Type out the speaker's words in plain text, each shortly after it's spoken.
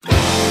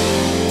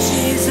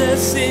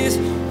Jesus is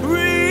real.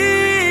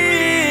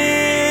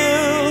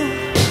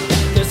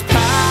 There's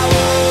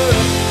power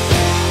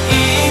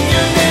in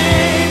your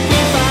name. We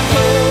find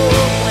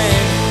hope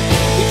when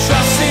we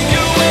trust in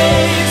your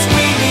ways.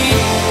 We need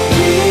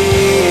you.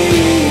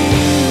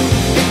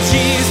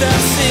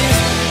 Jesus is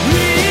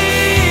real.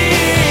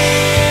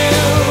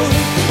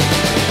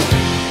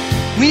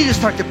 We need to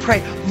start to pray,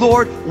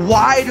 Lord,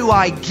 why do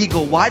I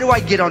giggle? Why do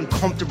I get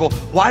uncomfortable?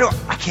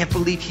 I can't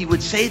believe he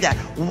would say that.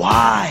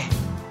 Why?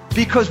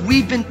 Because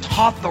we've been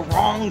taught the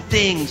wrong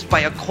things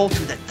by a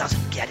culture that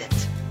doesn't get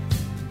it.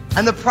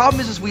 And the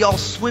problem is we all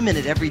swim in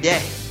it every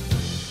day.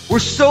 We're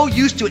so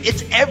used to it.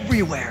 It's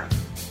everywhere.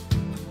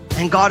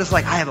 And God is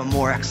like, I have a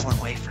more excellent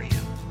way for you.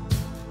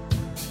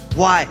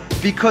 Why?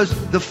 Because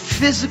the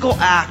physical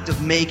act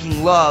of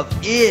making love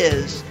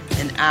is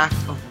an act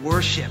of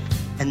worship.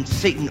 And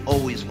Satan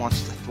always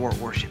wants to thwart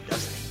worship,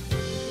 doesn't he?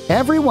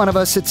 Every one of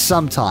us at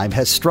some time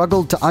has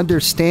struggled to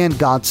understand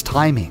God's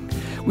timing.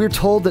 We're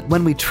told that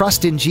when we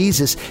trust in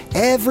Jesus,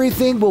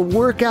 everything will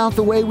work out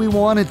the way we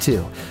want it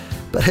to.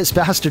 But as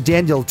Pastor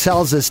Daniel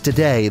tells us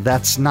today,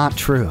 that's not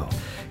true.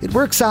 It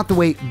works out the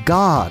way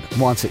God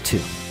wants it to.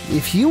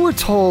 If you were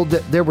told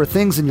that there were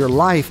things in your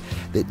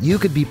life that you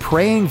could be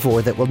praying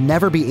for that will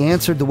never be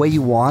answered the way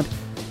you want,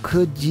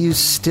 could you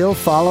still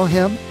follow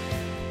him?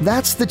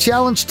 That's the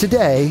challenge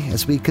today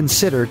as we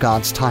consider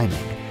God's timing.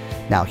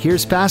 Now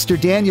here's Pastor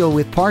Daniel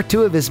with part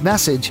 2 of his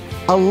message,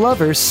 A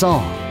Lover's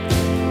Song.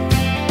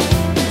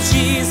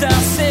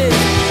 Jesus is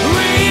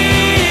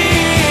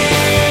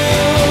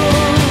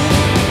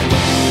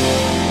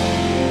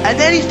And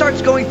then he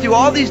starts going through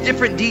all these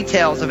different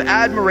details of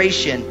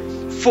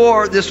admiration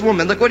for this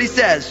woman. Look what he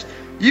says.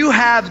 You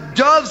have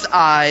dove's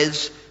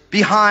eyes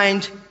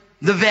behind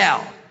the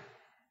veil.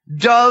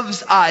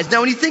 Dove's eyes. Now,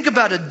 when you think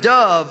about a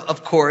dove,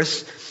 of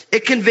course,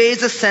 it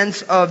conveys a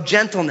sense of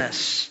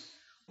gentleness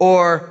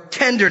or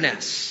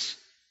tenderness.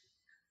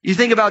 You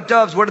think about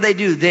doves, what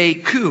do? They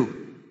coo.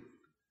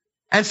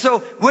 And so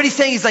what he's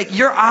saying is like,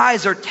 your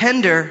eyes are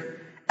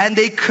tender and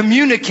they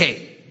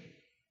communicate.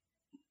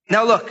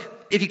 Now look,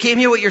 if you came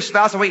here with your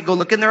spouse, I want you to go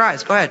look in their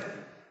eyes. Go ahead.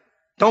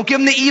 Don't give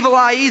them the evil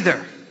eye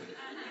either.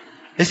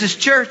 This is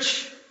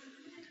church.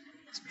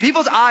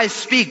 People's eyes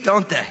speak,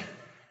 don't they?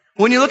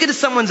 When you look into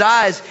someone's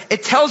eyes,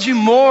 it tells you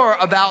more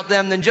about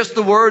them than just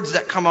the words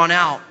that come on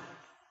out.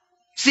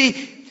 See,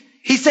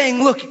 he's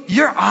saying, look,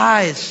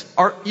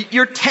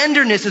 your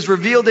tenderness is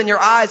revealed in your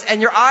eyes, and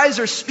your eyes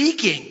are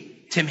speaking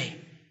to me.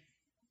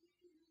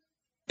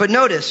 But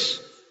notice,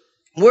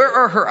 where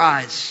are her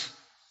eyes?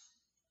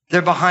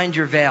 They're behind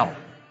your veil.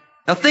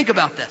 Now think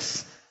about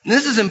this.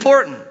 This is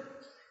important.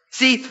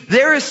 See,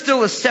 there is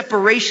still a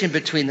separation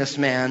between this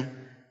man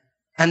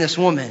and this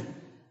woman.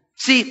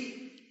 See,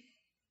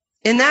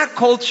 in that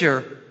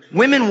culture,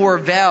 women wore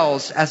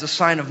veils as a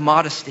sign of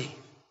modesty.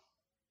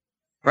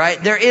 Right?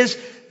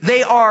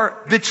 They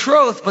are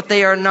betrothed, but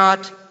they are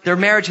not, their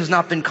marriage has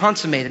not been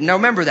consummated. Now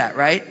remember that,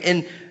 right?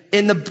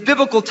 In the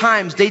biblical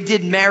times, they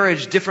did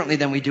marriage differently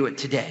than we do it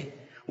today.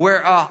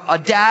 Where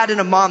a dad and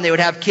a mom, they would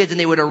have kids and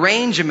they would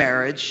arrange a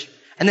marriage.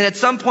 And then at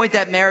some point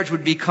that marriage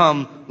would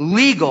become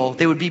legal.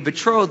 They would be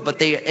betrothed, but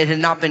it had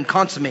not been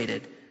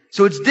consummated.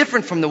 So it's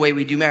different from the way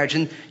we do marriage.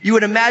 And you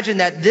would imagine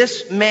that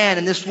this man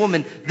and this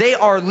woman, they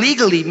are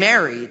legally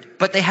married,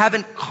 but they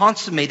haven't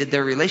consummated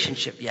their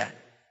relationship yet.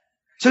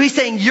 So he's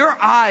saying your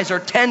eyes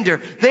are tender.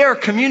 They are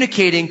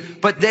communicating,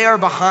 but they are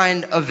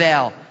behind a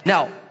veil.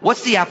 Now,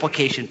 what's the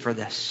application for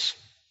this?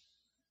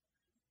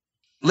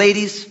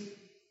 Ladies,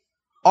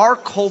 our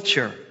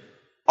culture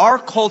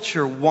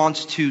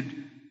wants to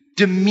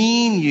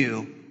demean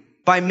you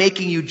by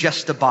making you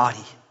just a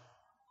body.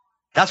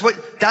 That's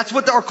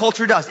what our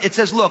culture does. It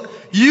says, look,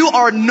 you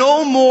are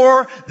no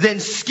more than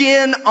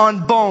skin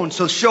on bone.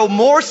 So show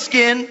more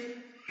skin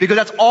because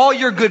that's all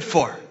you're good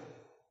for.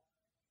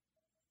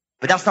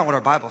 But that's not what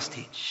our Bibles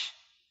teach.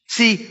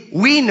 See,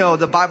 we know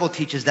the Bible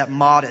teaches that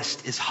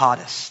modest is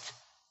hottest.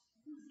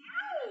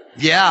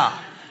 Yeah,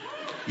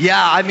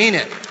 I mean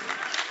it.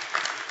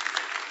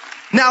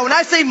 Now, when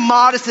I say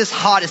modest is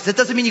hottest, that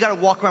doesn't mean you got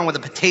to walk around with a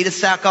potato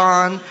sack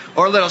on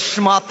or a little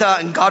schmata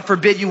and God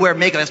forbid you wear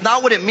makeup. That's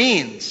not what it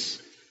means.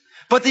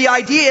 But the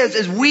idea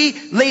is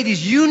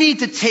ladies, you need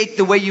to take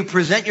the way you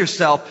present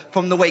yourself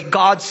from the way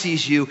God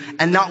sees you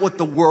and not what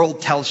the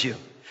world tells you.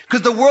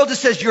 Because the world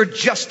just says you're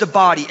just a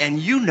body, and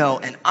you know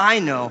and I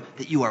know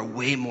that you are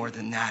way more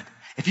than that.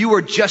 If you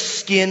were just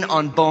skin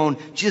on bone,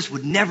 Jesus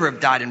would never have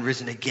died and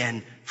risen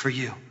again for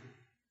you.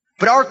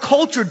 But our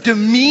culture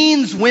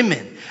demeans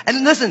women.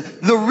 And listen,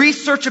 the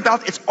research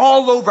about it's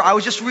all over. I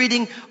was just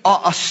reading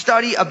a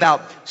study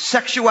about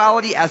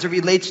sexuality as it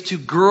relates to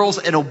girls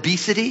and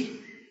obesity.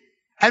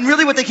 And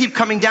really what they keep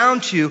coming down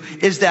to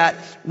is that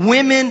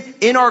women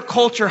in our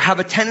culture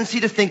have a tendency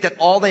to think that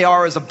all they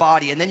are is a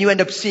body. And then you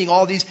end up seeing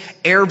all these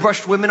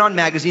airbrushed women on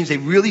magazines. They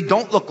really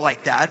don't look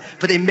like that,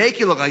 but they make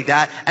you look like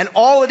that. And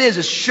all it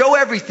is show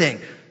everything.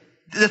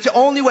 That's the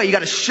only way. You got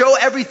to show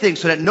everything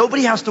so that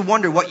nobody has to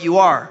wonder what you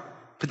are.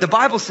 But the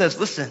Bible says,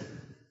 listen,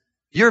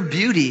 your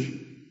beauty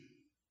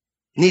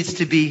needs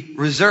to be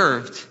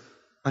reserved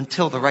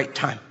until the right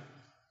time.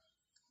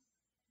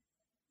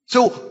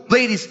 So,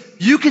 ladies,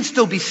 you can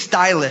still be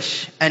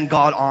stylish and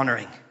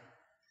God-honoring.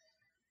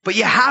 But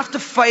you have to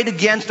fight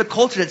against the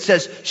culture that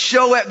says,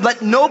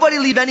 let nobody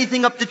leave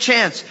anything up to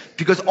chance,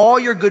 because all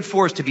you're good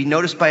for is to be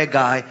noticed by a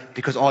guy,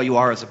 because all you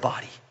are is a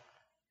body.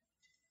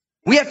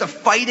 We have to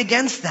fight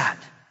against that.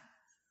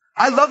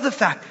 I love the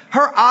fact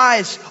her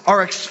eyes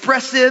are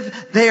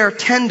expressive, they are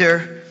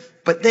tender,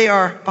 but they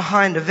are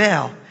behind a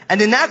veil.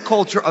 And in that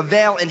culture, a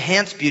veil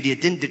enhanced beauty.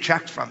 It didn't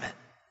detract from it.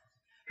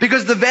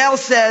 Because the veil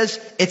says,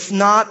 it's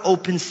not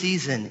open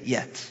season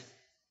yet.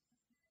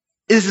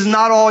 This is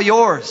not all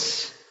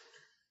yours.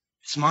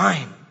 It's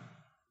mine.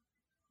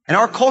 And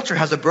our culture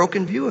has a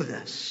broken view of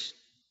this.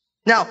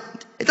 Now,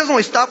 it doesn't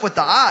only stop with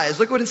the eyes.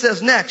 Look what it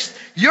says next.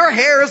 Your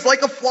hair is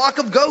like a flock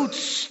of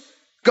goats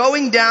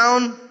going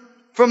down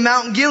from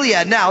Mount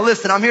Gilead. Now,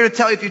 listen, I'm here to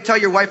tell you, if you tell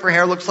your wife her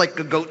hair looks like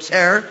a goat's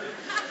hair,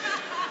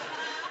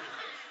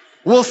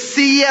 we'll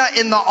see you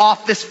in the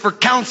office for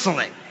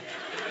counseling.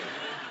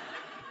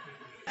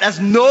 That's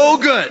no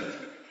good.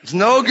 It's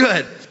no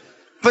good.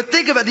 But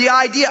think about the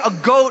idea, a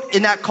goat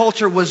in that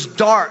culture was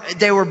dark.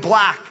 They were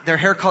black. Their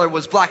hair color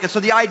was black. And so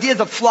the idea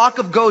is a flock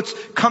of goats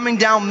coming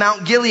down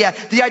Mount Gilead.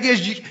 The idea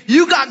is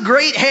you got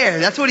great hair.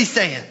 That's what he's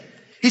saying.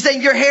 He's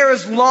saying your hair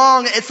is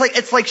long.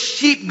 It's like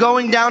sheep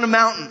going down a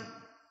mountain.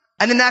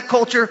 And in that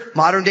culture,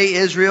 modern day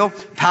Israel,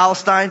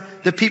 Palestine,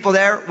 the people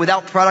there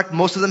without product,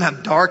 most of them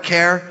have dark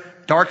hair,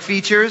 dark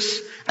features.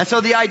 And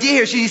so the idea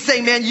here, he's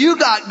saying, man, you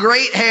got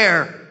great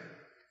hair.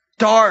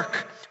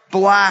 Dark,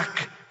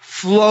 black,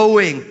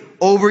 flowing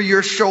over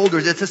your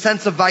shoulders. It's a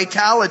sense of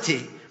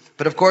vitality.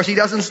 But of course, he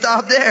doesn't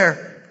stop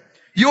there.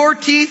 Your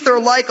teeth are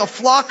like a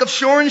flock of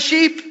shorn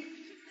sheep,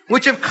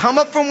 which have come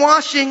up from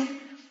washing,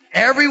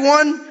 every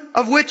one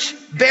of which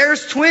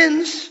bears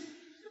twins,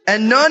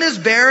 and none is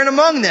barren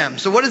among them.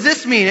 So what does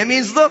this mean? It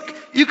means, look,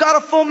 you got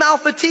a full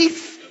mouth of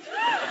teeth.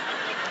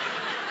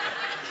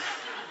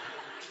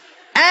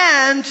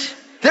 And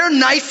they're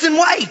nice and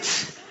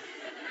white.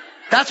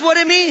 That's what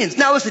it means.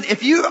 Now listen,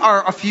 if you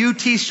are a few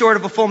teeth short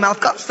of a full mouth,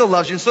 God still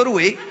loves you, and so do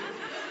we.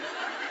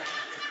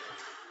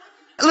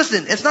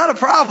 Listen, it's not a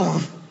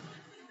problem.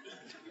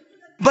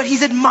 But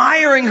he's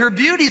admiring her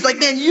beauty. He's like,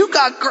 man, you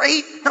got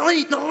great.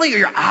 Not only are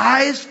your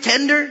eyes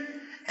tender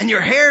and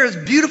your hair is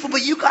beautiful,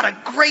 but you got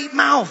a great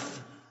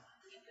mouth.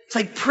 It's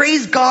like,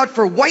 praise God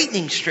for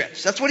whitening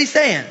strips. That's what he's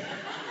saying.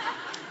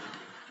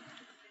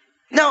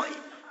 Now,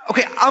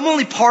 okay, I'm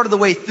only part of the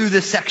way through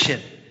this section.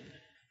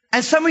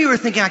 And some of you are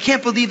thinking, I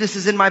can't believe this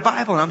is in my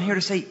Bible. And I'm here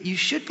to say, you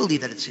should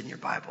believe that it's in your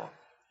Bible.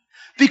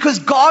 Because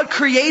God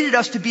created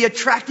us to be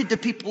attracted to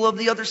people of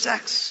the other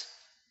sex.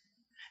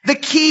 The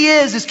key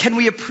is can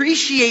we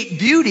appreciate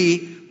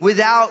beauty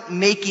without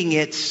making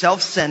it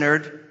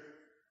self-centered,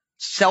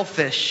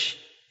 selfish,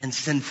 and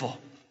sinful?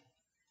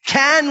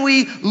 Can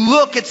we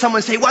look at someone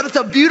and say, wow, that's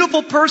a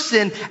beautiful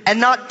person, and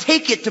not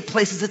take it to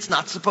places it's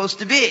not supposed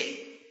to be?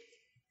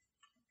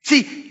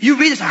 See, you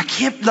read this, I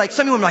can't, like,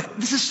 some people are like,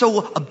 this is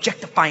so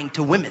objectifying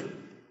to women.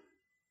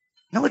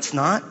 No, it's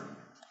not.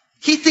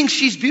 He thinks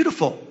she's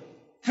beautiful.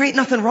 There ain't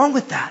nothing wrong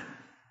with that.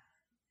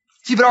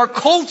 See, but our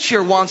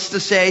culture wants to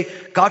say,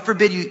 God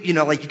forbid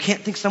you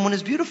can't think someone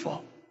is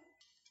beautiful.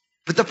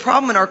 But the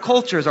problem in our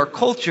culture is our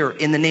culture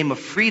in the name of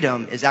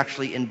freedom is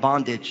actually in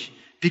bondage.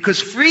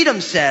 Because freedom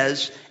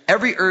says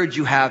every urge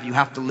you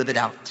have to live it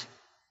out.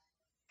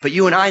 But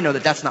you and I know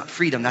that that's not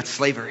freedom, that's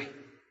slavery.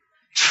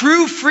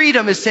 True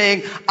freedom is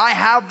saying, I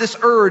have this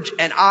urge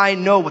and I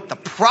know what the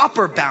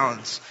proper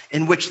balance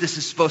in which this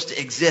is supposed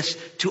to exist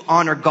to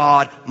honor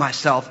God,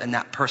 myself, and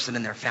that person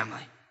and their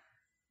family.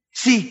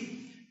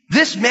 See,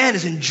 this man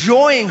is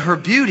enjoying her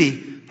beauty,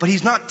 but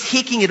he's not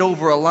taking it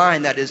over a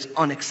line that is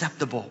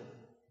unacceptable.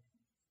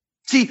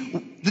 See,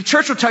 the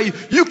church will tell you,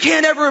 you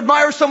can't ever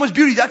admire someone's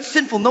beauty. That's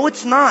sinful. No,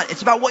 it's not.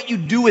 It's about what you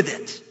do with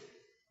it.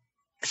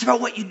 It's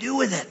about what you do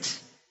with it.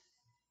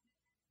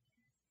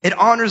 It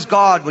honors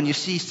God when you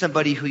see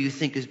somebody who you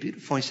think is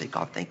beautiful and you say,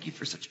 God, thank you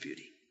for such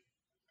beauty.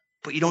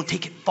 But you don't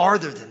take it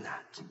farther than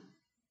that.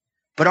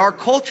 But our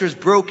culture is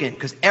broken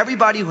because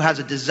everybody who has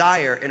a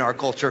desire in our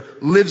culture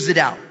lives it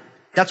out.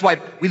 That's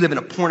why we live in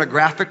a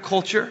pornographic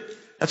culture.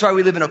 That's why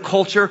we live in a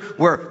culture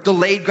where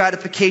delayed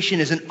gratification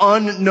is an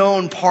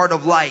unknown part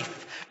of life.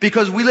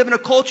 Because we live in a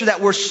culture that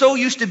we're so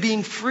used to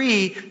being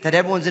free that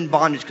everyone's in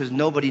bondage because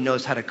nobody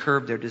knows how to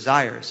curb their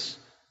desires.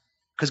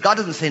 Because God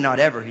doesn't say not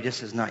ever, he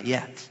just says not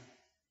yet.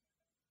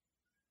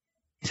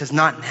 He says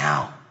not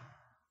now.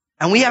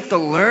 And we have to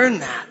learn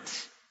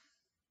that.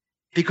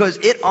 Because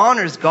it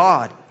honors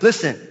God.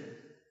 Listen,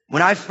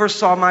 when I first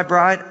saw my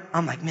bride,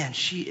 I'm like, man,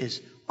 she is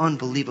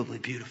unbelievably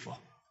beautiful.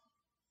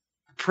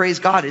 Praise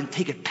God, and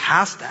take it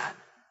past that.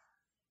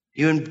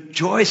 You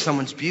enjoy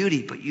someone's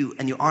beauty, but you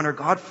honor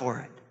God for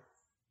it.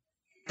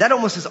 That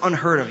almost is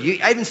unheard of.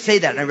 I even say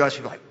that and I realize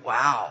people are like,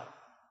 wow.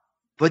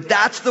 But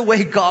that's the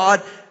way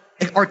God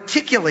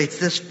articulates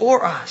this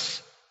for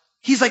us.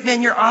 He's like,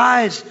 man, your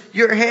eyes,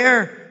 your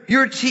hair,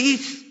 your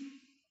teeth.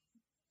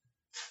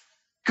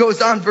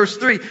 Goes on, verse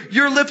 3.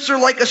 Your lips are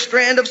like a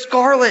strand of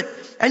scarlet,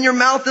 and your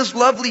mouth is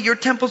lovely. Your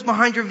temples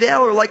behind your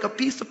veil are like a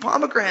piece of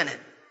pomegranate.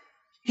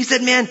 He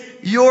said, man,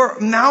 your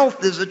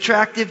mouth is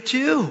attractive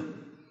too.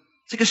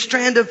 It's like a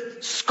strand of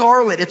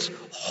scarlet. It's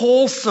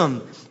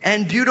wholesome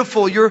and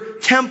beautiful. Your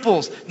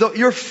temples,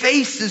 your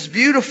face is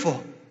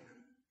beautiful.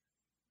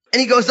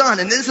 And he goes on,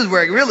 and this is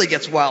where it really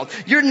gets wild.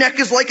 Your neck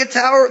is like a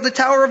tower, the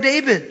Tower of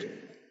David,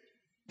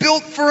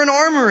 built for an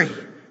armory,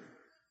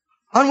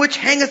 on which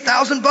hang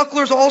 1,000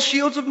 bucklers, all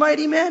shields of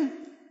mighty men.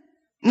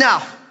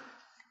 Now,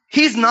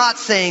 he's not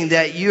saying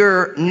that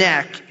your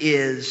neck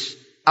is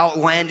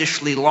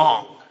outlandishly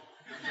long.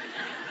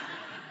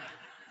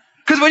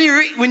 Because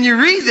when you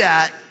read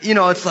that,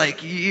 it's like,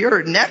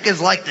 your neck is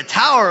like the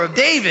Tower of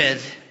David.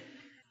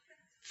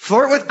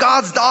 Flirt with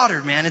God's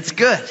daughter, man. It's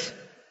good.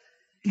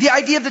 The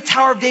idea of the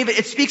Tower of David,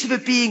 it speaks of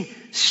it being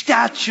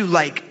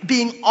statue-like,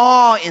 being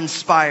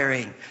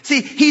awe-inspiring.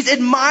 See, he's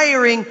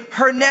admiring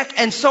her neck,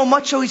 and so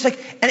much so he's like,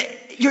 and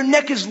your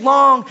neck is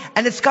long,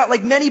 and it's got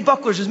like many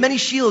bucklers, there's many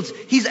shields.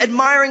 He's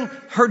admiring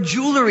her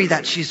jewelry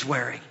that she's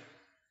wearing.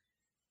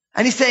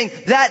 And he's saying,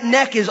 that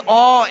neck is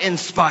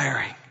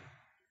awe-inspiring.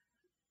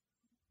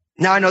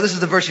 Now I know this is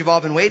the verse you've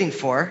all been waiting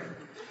for.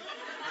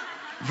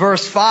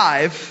 Verse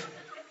 5,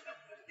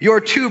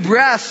 your two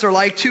breasts are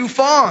like two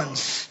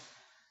fawns,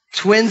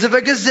 twins of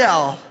a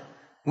gazelle,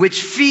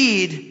 which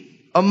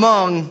feed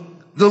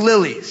among the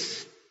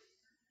lilies.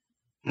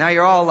 Now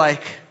you're all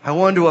like, I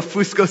wonder what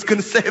Fusco's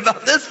going to say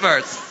about this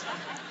verse.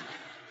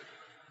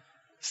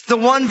 It's the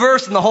one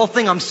verse in the whole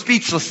thing I'm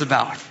speechless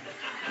about.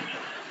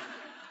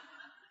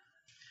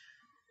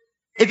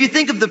 If you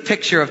think of the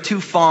picture of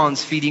two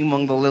fawns feeding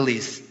among the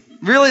lilies,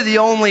 really the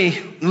only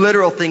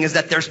literal thing is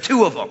that there's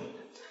two of them.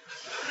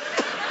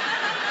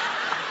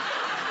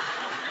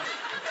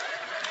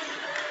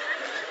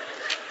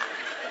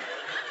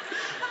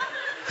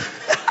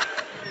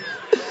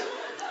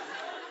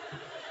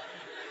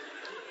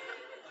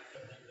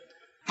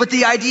 But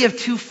the idea of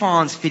two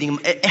fawns feeding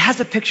them, it has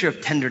a picture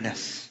of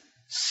tenderness.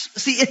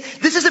 See,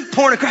 this isn't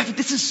pornographic.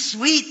 This is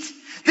sweet.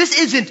 This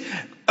isn't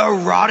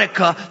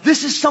erotica.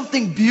 This is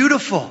something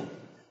beautiful.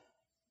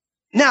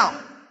 Now,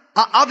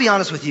 I'll be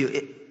honest with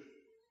you.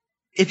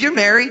 If you're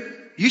married,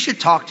 you should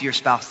talk to your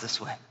spouse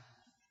this way.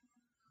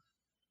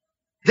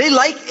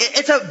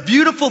 It's a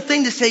beautiful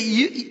thing to say,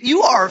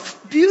 you are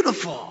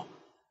beautiful.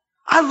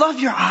 I love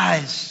your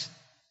eyes.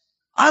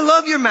 I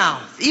love your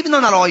mouth. Even though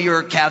not all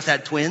your calves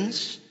had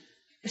twins.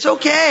 It's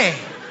okay.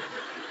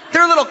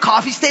 They're a little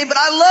coffee stained, but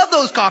I love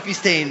those coffee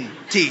stained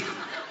teeth.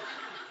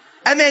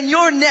 And man,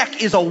 your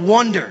neck is a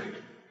wonder.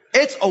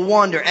 It's a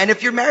wonder. And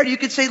if you're married, you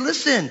could say,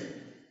 listen,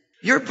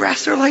 your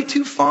breasts are like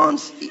two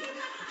fawns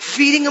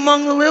feeding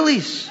among the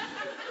lilies.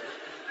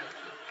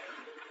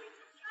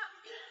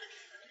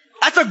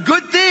 That's a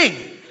good thing.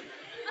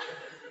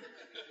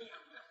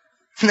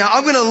 Now,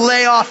 I'm going to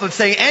lay off of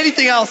saying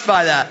anything else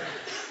by that.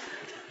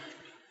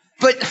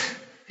 But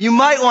you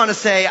might want to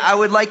say, I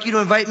would like you to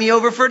invite me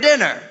over for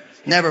dinner.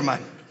 Never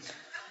mind.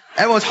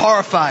 Everyone's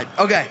horrified.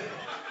 Okay.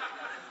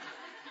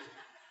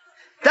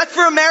 That's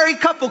for a married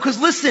couple, because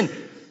listen,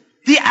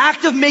 the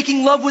act of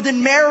making love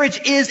within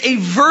marriage is a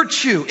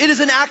virtue. It is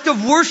an act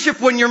of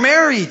worship when you're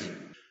married.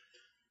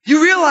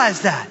 You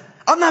realize that.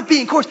 I'm not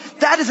being coarse.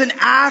 That is an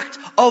act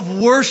of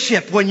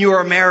worship when you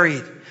are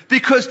married.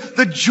 Because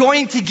the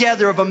joining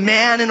together of a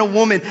man and a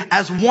woman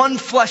as one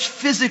flesh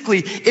physically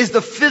is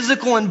the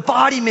physical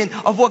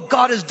embodiment of what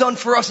God has done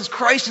for us as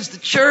Christ is the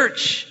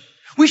church.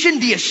 We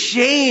shouldn't be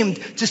ashamed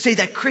to say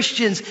that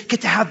Christians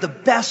get to have the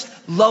best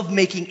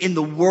lovemaking in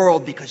the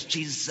world because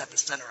Jesus is at the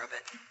center of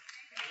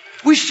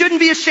it. We shouldn't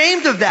be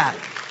ashamed of that.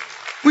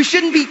 We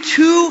shouldn't be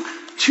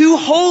too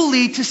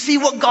holy to see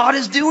what God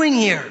is doing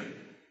here.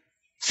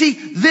 See,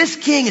 this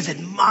king is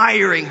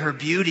admiring her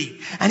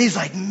beauty. And he's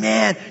like,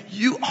 man,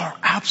 you are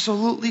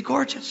absolutely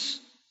gorgeous.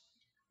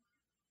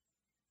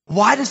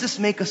 Why does this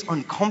make us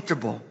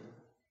uncomfortable?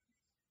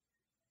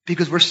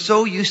 Because we're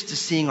so used to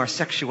seeing our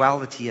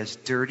sexuality as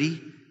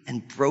dirty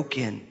and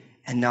broken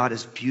and not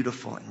as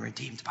beautiful and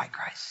redeemed by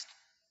Christ.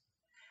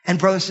 And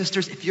brothers and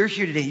sisters, if you're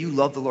here today and you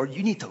love the Lord,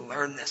 you need to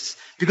learn this.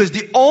 Because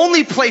the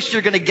only place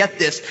you're going to get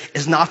this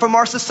is not from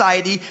our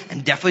society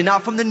and definitely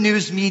not from the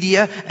news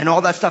media and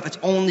all that stuff. It's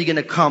only going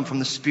to come from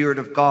the Spirit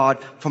of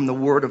God, from the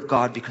Word of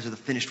God, because of the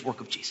finished work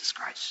of Jesus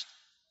Christ.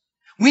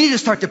 We need to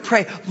start to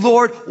pray,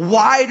 Lord,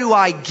 why do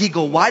I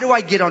giggle? Why do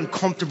I get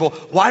uncomfortable?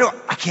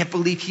 I can't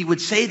believe he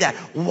would say that.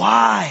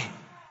 Why?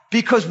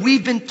 Because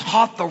we've been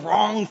taught the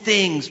wrong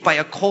things by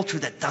a culture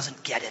that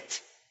doesn't get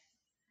it.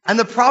 And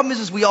the problem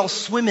is we all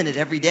swim in it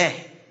every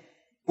day.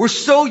 We're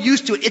so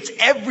used to it. It's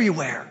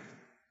everywhere.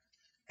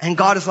 And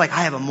God is like,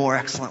 I have a more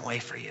excellent way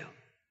for you.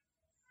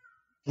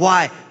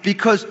 Why?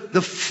 Because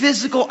the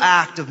physical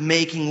act of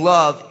making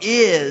love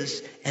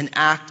is an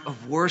act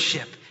of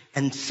worship.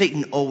 And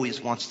Satan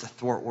always wants to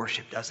thwart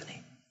worship, doesn't he?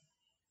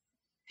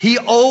 He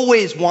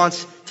always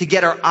wants to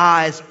get our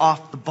eyes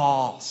off the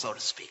ball, so to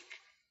speak.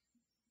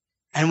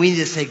 And we need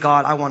to say,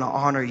 God, I want to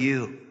honor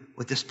you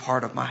with this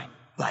part of my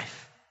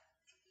life.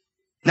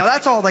 Now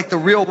that's all like the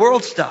real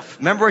world stuff.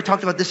 Remember I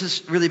talked about this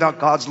is really about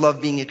God's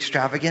love being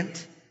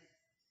extravagant?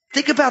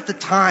 Think about the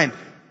time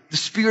the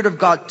Spirit of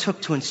God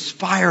took to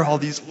inspire all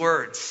these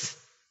words.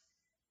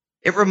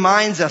 It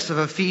reminds us of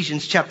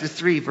Ephesians chapter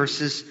 3,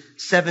 verses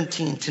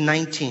 17 to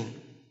 19.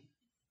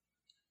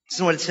 This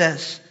is what it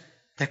says,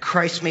 that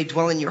Christ may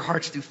dwell in your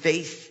hearts through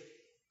faith,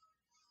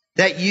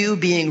 that you,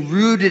 being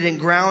rooted and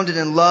grounded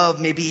in love,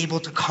 may be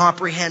able to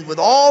comprehend with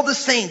all the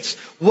saints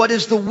what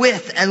is the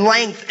width and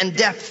length and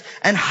depth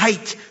and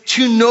height,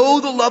 to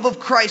know the love of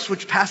Christ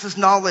which passes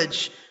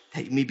knowledge,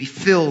 that you may be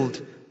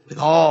filled with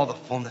all the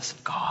fullness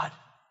of God.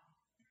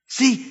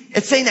 See,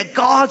 it's saying that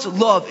God's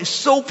love is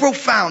so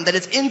profound that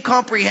it's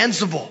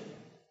incomprehensible,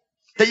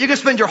 that you're going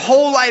to spend your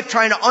whole life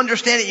trying to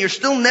understand it, and you're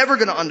still never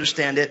going to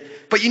understand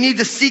it, but you need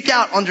to seek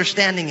out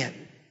understanding it.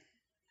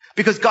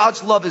 Because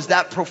God's love is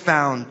that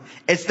profound.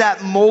 It's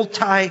that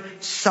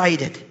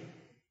multi-sided.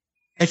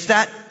 It's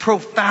that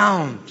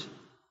profound.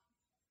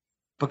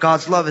 But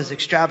God's love is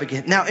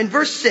extravagant. Now, in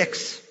verse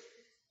 6,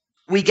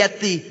 we get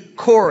the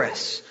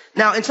chorus.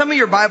 Now, in some of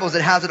your Bibles,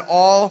 it has it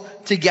all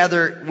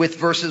together with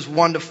verses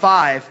 1 to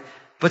 5.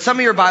 But some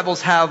of your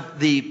Bibles have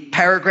the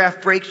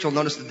paragraph breaks. You'll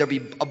notice that there'll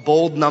be a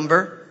bold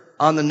number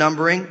on the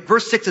numbering.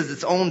 Verse 6 is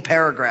its own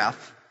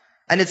paragraph.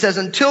 And it says,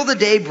 until the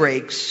day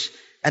breaks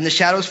and the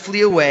shadows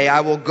flee away, I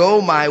will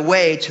go my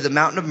way to the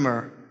mountain of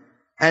myrrh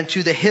and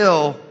to the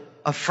hill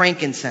of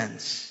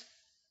frankincense.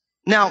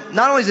 Now,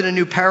 not only is it a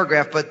new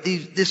paragraph, but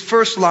this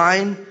first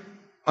line,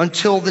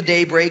 until the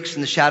day breaks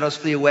and the shadows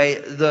flee away,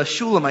 the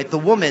Shulamite, the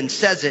woman,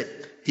 says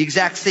it, the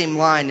exact same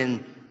line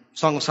in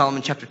Song of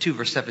Solomon chapter 2,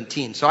 verse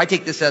 17. So I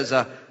take this as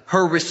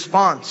her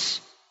response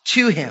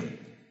to him.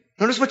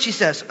 Notice what she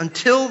says,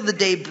 until the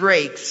day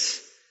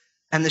breaks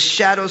and the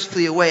shadows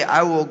flee away,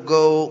 I will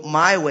go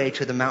my way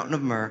to the mountain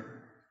of myrrh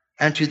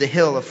and to the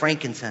hill of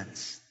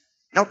frankincense.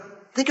 Now,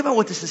 think about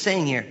what this is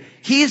saying here.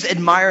 He is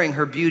admiring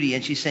her beauty,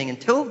 and she's saying,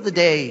 until the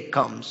day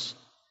comes,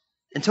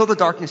 until the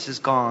darkness is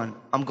gone,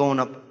 I'm going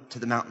up to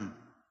the mountain.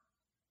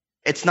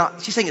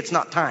 She's saying it's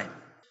not time.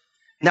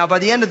 Now, by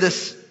the end of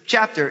this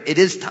chapter, it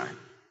is time.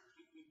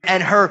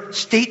 And her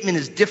statement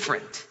is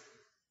different.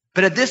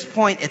 But at this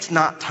point, it's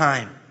not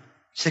time.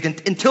 She's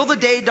like, until the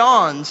day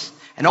dawns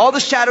and all the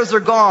shadows are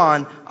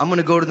gone, I'm going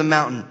to go to the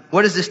mountain.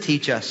 What does this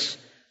teach us?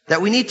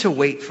 That we need to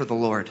wait for the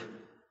Lord.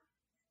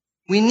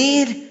 We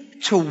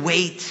need to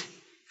wait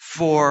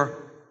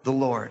for the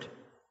Lord.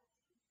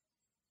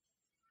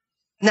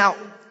 Now,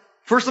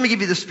 first let me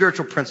give you the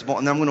spiritual principle,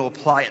 and then I'm going to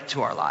apply it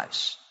to our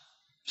lives.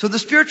 So the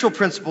spiritual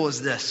principle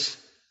is this.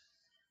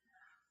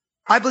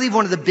 I believe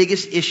one of the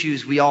biggest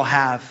issues we all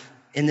have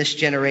in this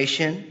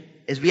generation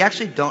is we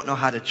actually don't know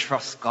how to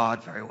trust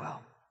God very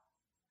well.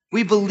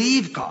 We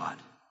believe God,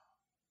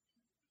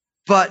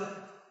 but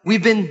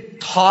we've been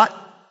taught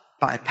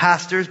by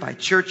pastors, by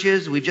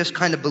churches, we've just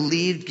kind of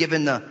believed,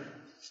 given the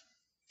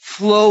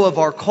flow of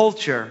our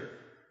culture,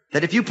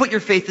 that if you put your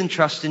faith and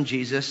trust in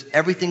Jesus,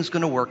 everything's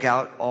going to work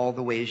out all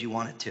the ways you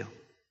want it to.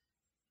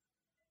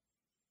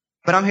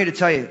 But I'm here to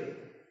tell you,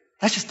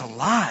 that's just a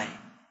lie.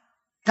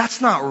 That's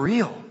not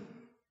real.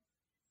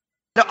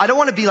 Now, I don't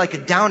want to be like a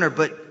downer,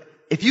 but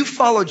if you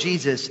follow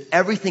Jesus,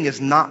 everything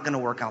is not going to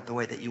work out the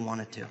way that you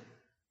want it to.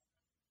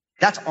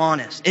 That's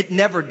honest. It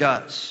never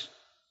does.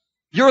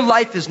 Your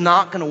life is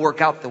not going to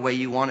work out the way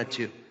you want it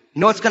to. You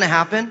know what's going to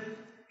happen?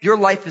 Your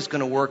life is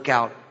going to work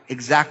out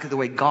exactly the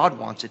way God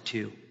wants it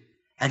to.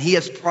 And He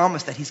has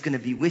promised that He's going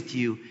to be with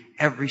you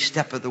every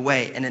step of the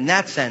way. And in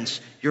that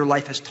sense, your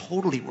life has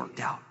totally worked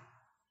out.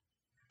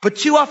 But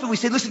too often we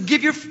say, listen,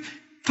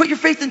 put your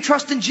faith and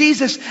trust in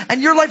Jesus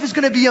and your life is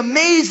going to be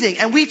amazing.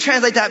 And we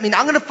translate that, I'm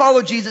going to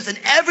follow Jesus and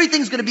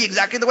everything's going to be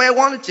exactly the way I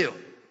want it to.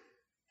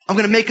 I'm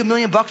going to make $1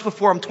 million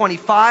before I'm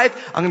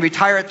 25. I'm going to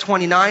retire at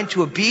 29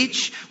 to a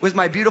beach with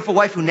my beautiful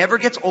wife who never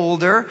gets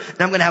older.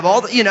 And I'm going to have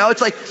all the,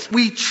 it's like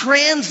we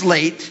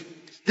translate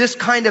this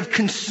kind of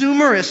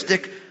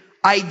consumeristic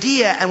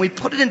idea and we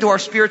put it into our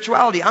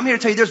spirituality. I'm here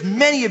to tell you there's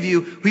many of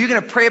you who you're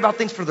going to pray about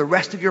things for the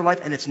rest of your life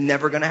and it's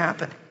never going to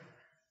happen.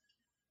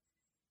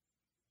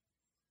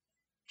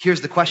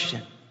 Here's the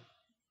question.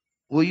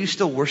 Will you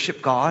still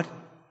worship God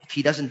if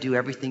He doesn't do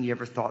everything you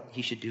ever thought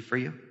He should do for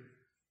you?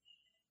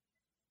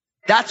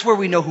 That's where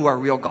we know who our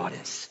real God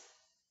is.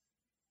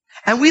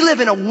 And we live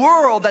in a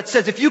world that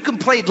says if you can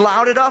play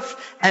loud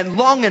enough and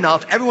long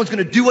enough, everyone's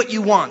going to do what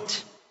you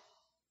want.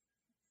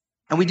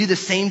 And we do the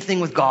same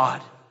thing with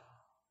God.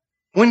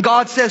 When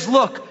God says,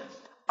 look,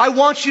 I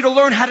want you to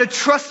learn how to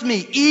trust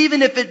me,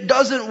 even if it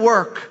doesn't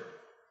work.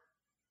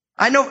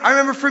 I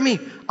remember for me,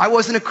 I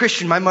wasn't a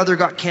Christian. My mother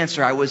got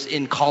cancer. I was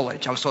in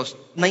college. I was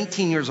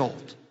 19 years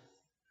old.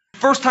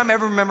 First time I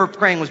ever remember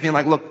praying was being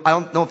like, look, I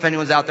don't know if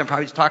anyone's out there. I'm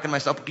probably just talking to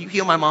myself. But can you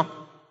heal my mom?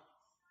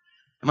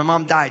 And my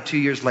mom died 2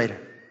 years later.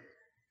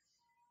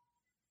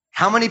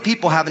 How many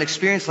people have an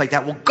experience like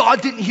that? Well,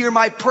 God didn't hear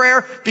my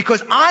prayer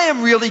because I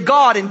am really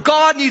God and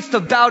God needs to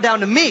bow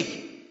down to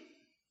me.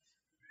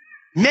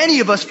 Many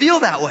of us feel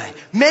that way.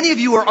 Many of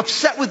you are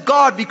upset with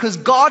God because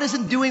God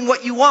isn't doing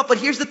what you want. But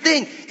here's the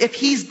thing. If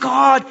He's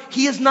God,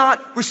 He is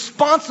not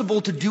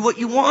responsible to do what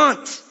you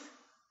want.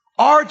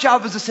 Our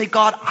job is to say,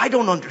 God, I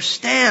don't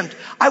understand.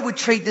 I would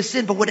trade this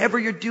in, but whatever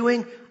you're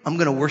doing, I'm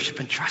going to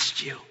worship and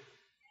trust you.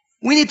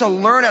 We need to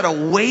learn how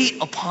to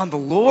wait upon the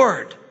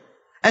Lord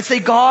and say,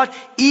 God,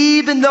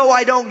 even though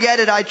I don't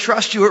get it, I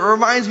trust you. It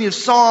reminds me of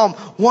Psalm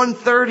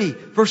 130,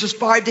 verses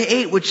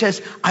 5-8, which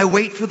says, I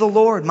wait for the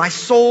Lord. My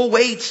soul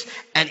waits,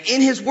 and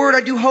in His word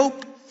I do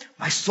hope.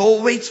 My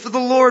soul waits for the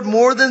Lord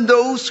more than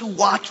those who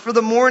watch for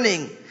the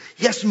morning.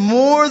 Yes,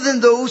 more than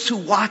those who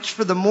watch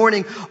for the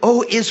morning.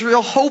 O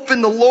Israel, hope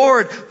in the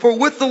Lord, for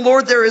with the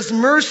Lord there is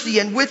mercy,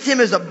 and with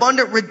Him is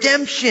abundant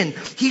redemption.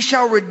 He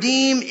shall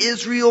redeem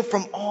Israel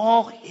from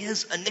all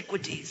his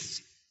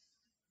iniquities.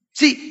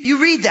 See,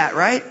 you read that,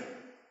 right?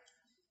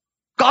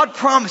 God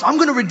promised, I'm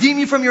going to redeem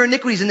you from your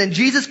iniquities. And then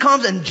Jesus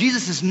comes, and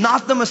Jesus is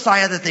not the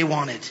Messiah that they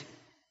wanted.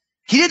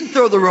 He didn't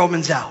throw the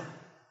Romans out,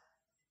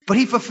 but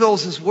He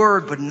fulfills His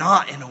word, but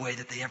not in a way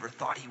that they ever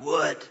thought He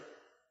would.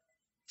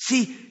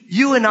 See,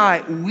 you and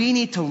I, we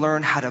need to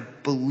learn how to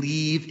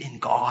believe in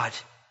God.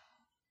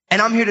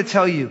 And I'm here to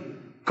tell you,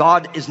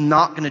 God is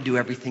not going to do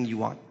everything you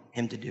want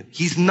Him to do.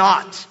 He's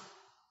not.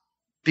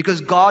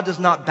 Because God does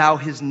not bow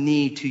His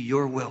knee to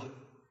your will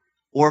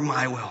or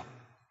my will.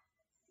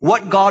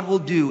 What God will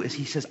do is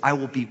He says, I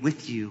will be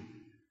with you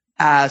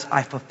as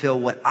I fulfill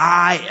what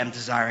I am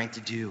desiring to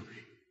do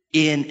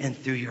in and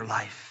through your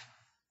life.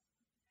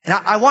 And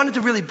I wanted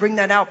to really bring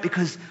that out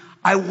because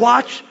I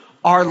watch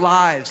our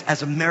lives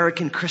as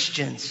American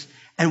Christians,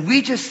 and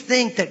we just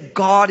think that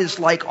God is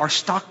like our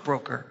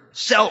stockbroker.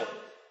 Sell,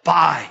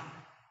 buy.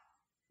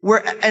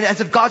 And as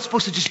if God's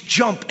supposed to just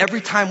jump every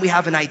time we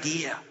have an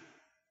idea.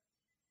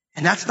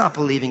 And that's not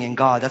believing in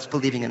God. That's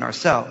believing in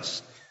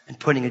ourselves and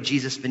putting a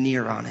Jesus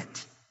veneer on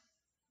it.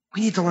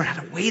 We need to learn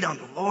how to wait on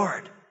the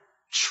Lord.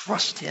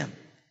 Trust Him.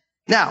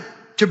 Now,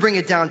 to bring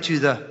it down to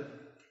the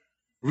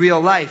real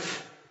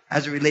life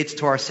as it relates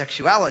to our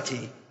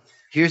sexuality,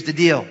 here's the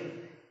deal.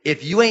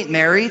 If you ain't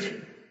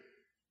married,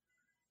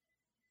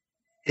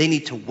 they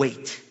need to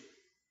wait.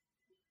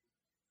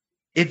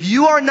 If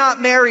you are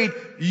not married,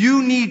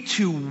 you need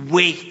to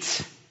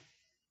wait.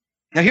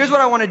 Now, here's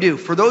what I want to do.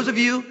 For those of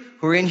you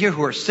who are in here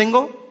who are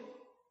single,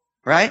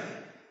 right?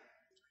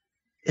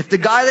 If the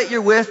guy that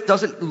you're with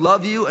doesn't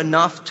love you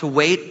enough to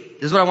wait,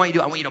 this is what I want you to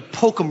do. I want you to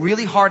poke him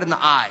really hard in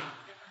the eye.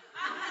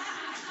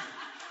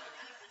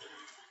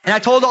 And I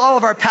told all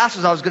of our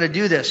pastors I was going to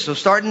do this. So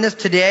starting this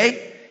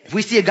today, if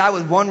we see a guy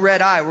with one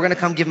red eye, we're going to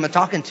come give him a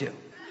talking to.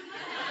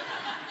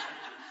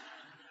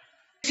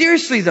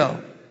 Seriously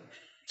though.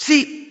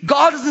 See,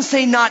 God doesn't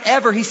say not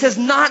ever. He says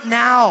not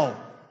now.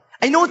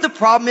 And you know what the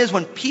problem is?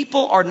 When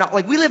people are not,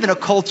 like we live in a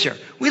culture.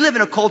 We live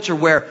in a culture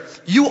where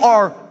you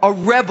are a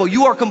rebel.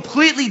 You are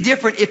completely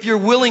different if you're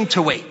willing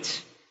to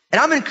wait. And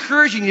I'm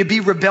encouraging you to be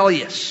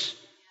rebellious.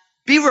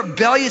 Be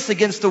rebellious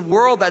against the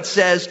world that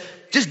says,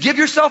 just give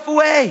yourself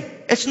away.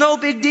 It's no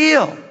big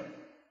deal.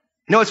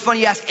 You know, it's funny,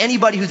 you ask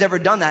anybody who's ever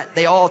done that,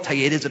 they all tell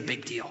you it is a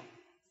big deal.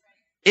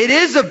 It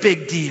is a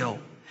big deal.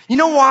 You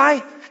know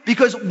why?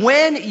 Because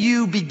when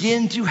you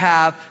begin to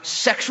have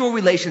sexual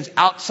relations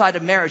outside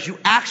of marriage, you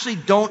actually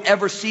don't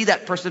ever see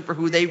that person for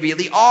who they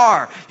really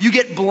are. You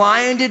get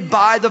blinded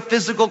by the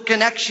physical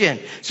connection.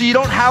 So you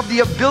don't have the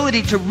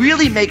ability to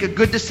really make a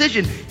good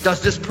decision.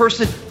 Does this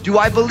person, do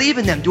I believe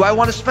in them? Do I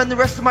want to spend the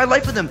rest of my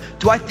life with them?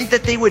 Do I think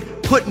that they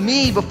would put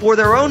me before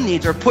their own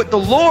needs or put the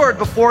Lord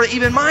before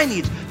even my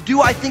needs?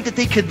 Do I think that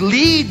they could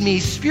lead me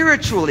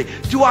spiritually?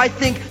 Do I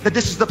think that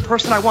this is the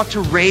person I want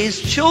to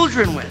raise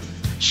children with?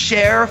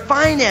 Share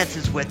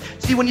finances with.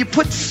 See, when you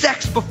put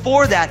sex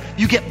before that,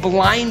 you get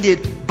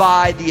blinded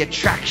by the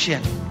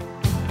attraction.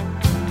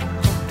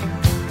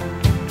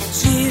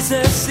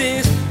 Jesus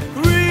is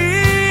real.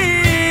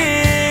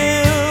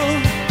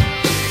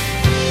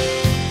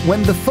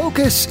 When the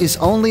focus is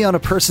only on a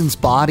person's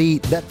body,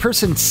 that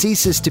person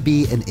ceases to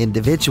be an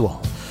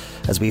individual.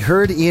 As we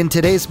heard in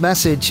today's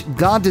message,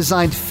 God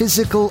designed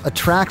physical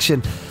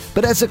attraction,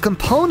 but as a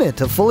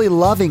component of fully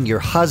loving your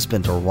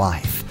husband or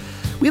wife.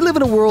 We live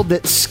in a world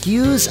that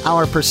skews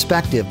our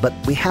perspective, but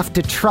we have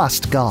to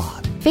trust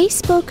God.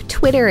 Facebook,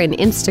 Twitter, and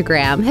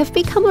Instagram have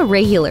become a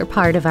regular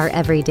part of our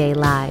everyday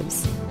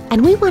lives.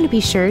 And we want to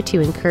be sure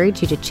to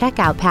encourage you to check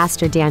out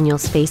Pastor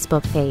Daniel's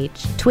Facebook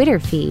page, Twitter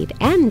feed,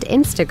 and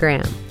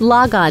Instagram.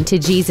 Log on to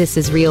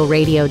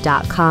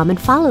JesusIsRealRadio.com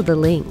and follow the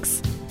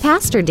links.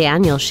 Pastor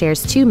Daniel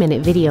shares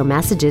 2-minute video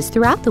messages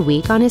throughout the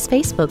week on his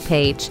Facebook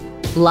page.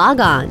 Log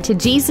on to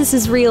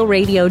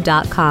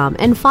JesusIsRealRadio.com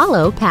and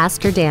follow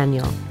Pastor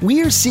Daniel.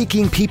 We are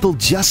seeking people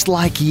just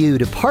like you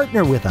to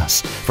partner with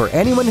us. For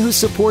anyone who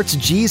supports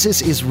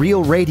Jesus is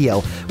Real Radio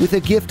with a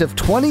gift of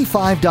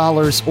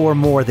 $25 or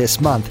more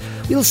this month,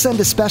 we'll send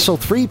a special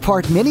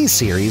 3-part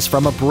mini-series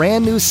from a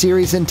brand new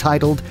series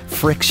entitled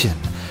Friction.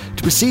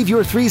 To receive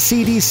your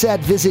 3-CD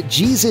set, visit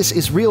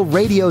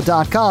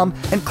JesusIsRealRadio.com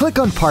and click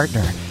on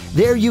Partner.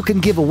 There you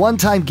can give a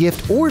one-time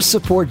gift or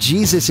support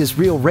Jesus is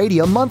Real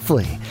Radio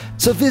monthly.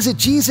 So visit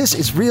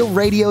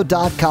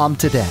JesusIsRealRadio.com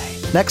today.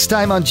 Next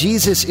time on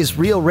Jesus is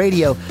Real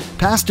Radio,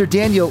 Pastor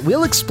Daniel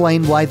will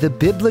explain why the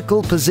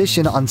biblical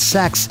position on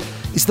sex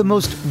is the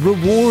most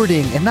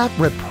rewarding and not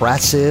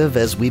repressive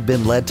as we've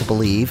been led to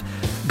believe.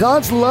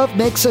 God's love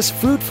makes us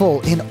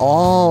fruitful in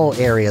all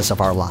areas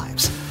of our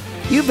lives.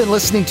 You've been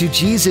listening to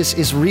Jesus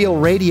is Real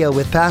Radio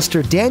with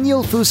Pastor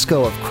Daniel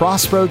Fusco of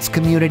Crossroads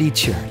Community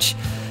Church.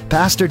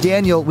 Pastor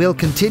Daniel will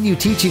continue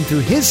teaching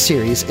through his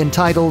series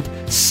entitled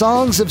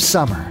Songs of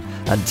Summer.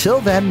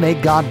 Until then, may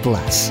God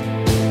bless.